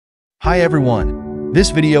Hi everyone, this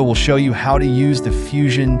video will show you how to use the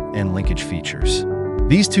fusion and linkage features.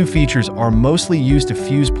 These two features are mostly used to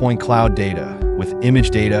fuse point cloud data with image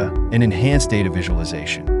data and enhance data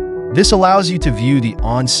visualization. This allows you to view the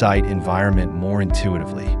on-site environment more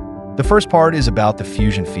intuitively. The first part is about the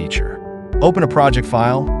fusion feature. Open a project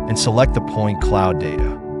file and select the point cloud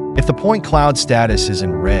data. If the point cloud status is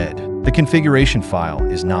in red, the configuration file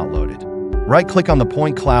is not loaded. Right-click on the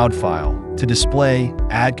point cloud file to display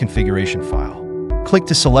Add Configuration File. Click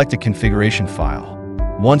to select a configuration file.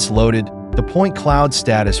 Once loaded, the point cloud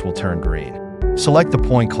status will turn green. Select the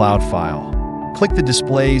point cloud file. Click the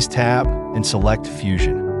Displays tab and select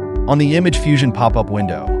Fusion. On the Image Fusion pop-up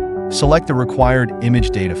window, select the required image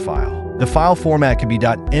data file. The file format can be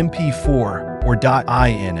 .mp4 or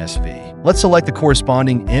 .insv. Let's select the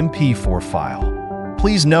corresponding MP4 file.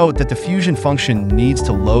 Please note that the fusion function needs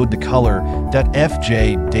to load the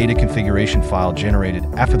color.fj data configuration file generated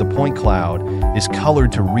after the point cloud is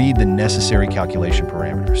colored to read the necessary calculation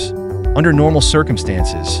parameters. Under normal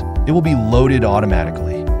circumstances, it will be loaded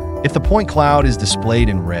automatically. If the point cloud is displayed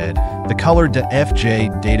in red, the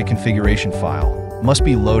color.fj data configuration file must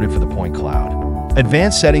be loaded for the point cloud.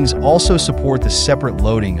 Advanced settings also support the separate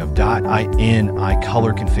loading of .ini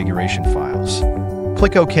color configuration files.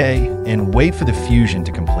 Click OK and wait for the fusion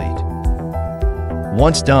to complete.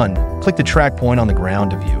 Once done, click the track point on the ground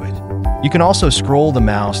to view it. You can also scroll the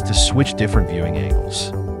mouse to switch different viewing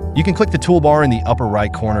angles. You can click the toolbar in the upper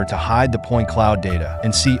right corner to hide the point cloud data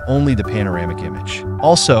and see only the panoramic image.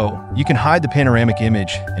 Also, you can hide the panoramic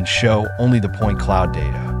image and show only the point cloud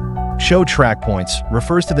data. Show track points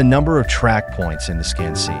refers to the number of track points in the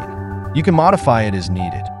scan scene. You can modify it as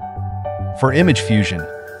needed. For image fusion,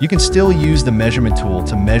 you can still use the measurement tool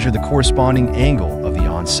to measure the corresponding angle of the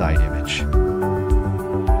on-site image.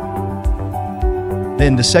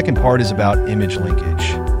 Then the second part is about image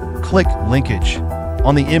linkage. Click Linkage.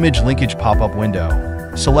 On the Image Linkage pop-up window,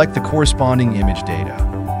 select the corresponding image data.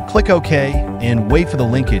 Click OK and wait for the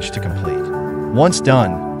linkage to complete. Once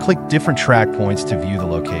done, click different track points to view the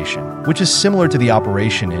location, which is similar to the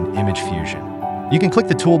operation in Image Fusion. You can click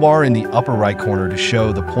the toolbar in the upper right corner to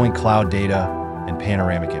show the point cloud data and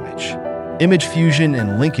panoramic image. Image fusion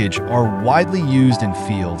and linkage are widely used in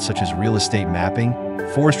fields such as real estate mapping,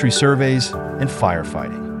 forestry surveys, and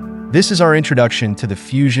firefighting. This is our introduction to the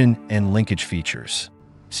fusion and linkage features.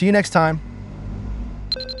 See you next time.